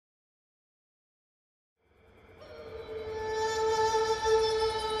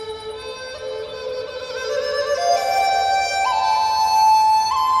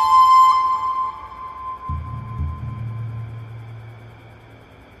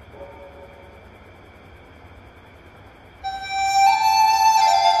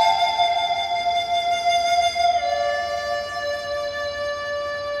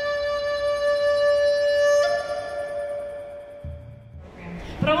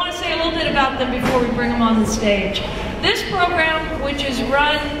about them before we bring them on the stage. This program, which is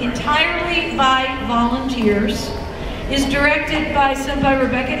run entirely by volunteers, is directed by Senpai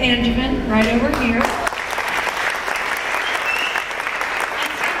Rebecca Angeman, right over here.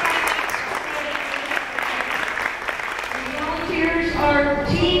 The volunteers are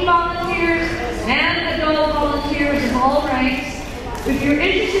teen volunteers and adult volunteers of all ranks. If you're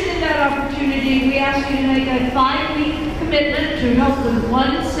interested in that opportunity, we ask you to make a 5-week commitment to help with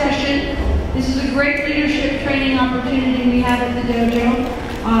one session. This is a great leadership training opportunity we have at the dojo.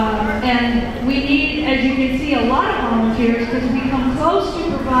 And we need, as you can see, a lot of volunteers because we come close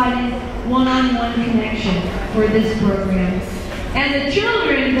to providing one-on-one connection for this program. And the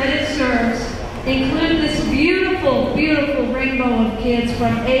children that it serves include this beautiful, beautiful rainbow of kids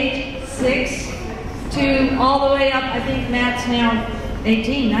from age 6 to all the way up. I think Matt's now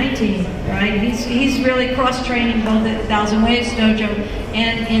 18, 19, right? He's really cross-training both at Thousand Ways Dojo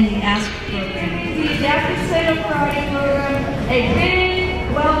and in the ASK program. The Adapted Seido Karate program, a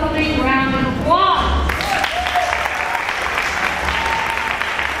big welcoming round of applause.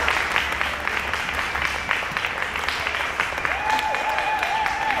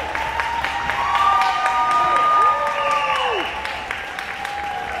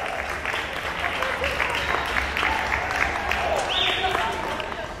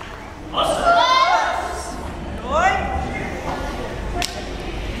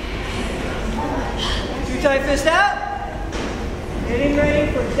 Tight fist out. Getting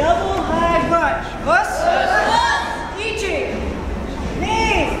ready for double high punch. Us. Ichi. Ni.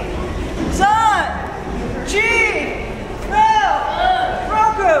 San. Chi. Ro.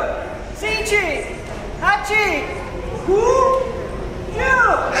 Roku. Sichi. Hachi. Hu. Yu.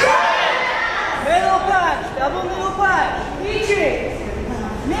 Middle punch. Double middle punch. Ichi.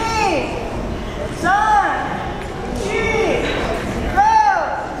 Ni. San. Chi. Ro.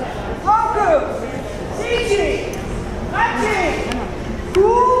 Roku. Ichi, Hachi, Hu,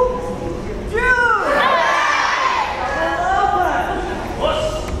 Ju.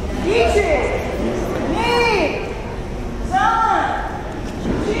 Ichi, Ni, San,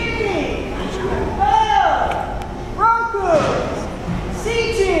 Chi, Ho, Roku,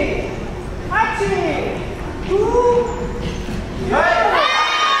 Sichi, Hachi, Hu, Ju. Very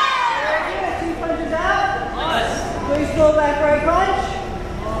good. 2 punches out. Please pull back right punch.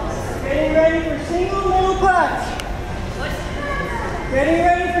 Getting ready for single middle punch. Getting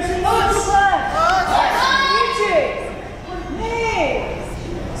ready for single middle punch. Ichi, Ni,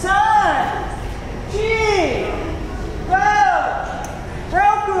 San, Chi, Ro,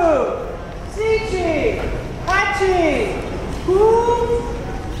 Roku, Sichi, Hachi, Hu,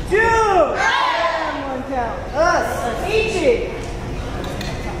 Ju. And 1 count. Us. Ichi,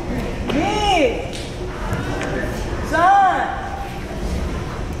 Ni, San,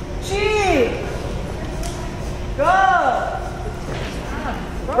 Chi, Go,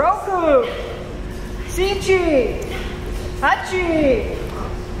 Roku, Sichi, Hachi,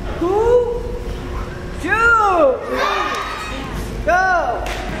 Hu, Ju. Go,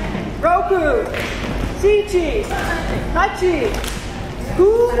 Roku, Sichi, Hachi,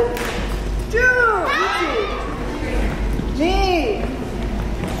 Hu, Ju. Ni,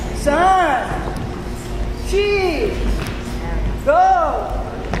 San, Chi, Go,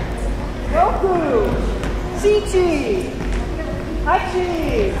 Roku, Sichi,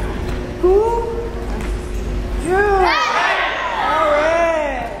 Hachi, Hu, Ju. All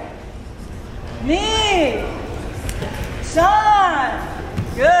right. Ni, San.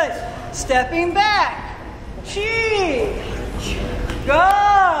 Good. Stepping back. Chi. Go.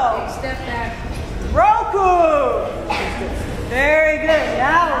 Step back. Roku. Very good.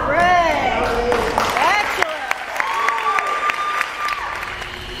 Now Ray.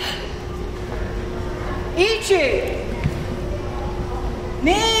 Ichi,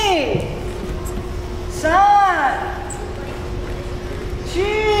 Ni, San,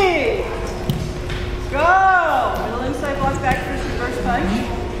 Chi, Go. Middle inside block back first reverse punch.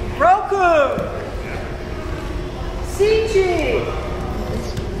 Roku, Sichi,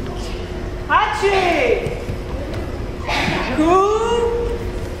 Hachi, Hu,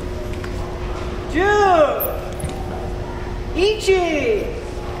 Ju, Ichi,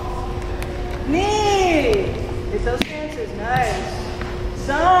 Ni. Hit those stances. Nice.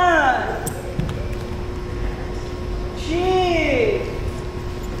 San, Chi,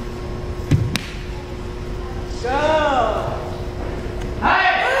 Go. Hey.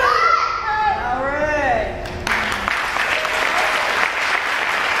 All right.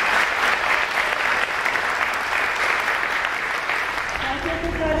 Now take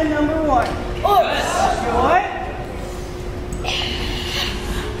us out of number 1. Joy.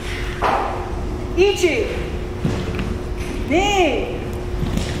 Ichi, Ni,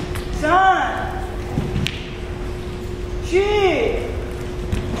 San, Shi,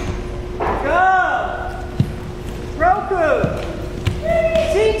 Go, Roku,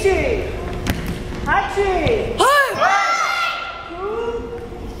 Sichi, Hachi.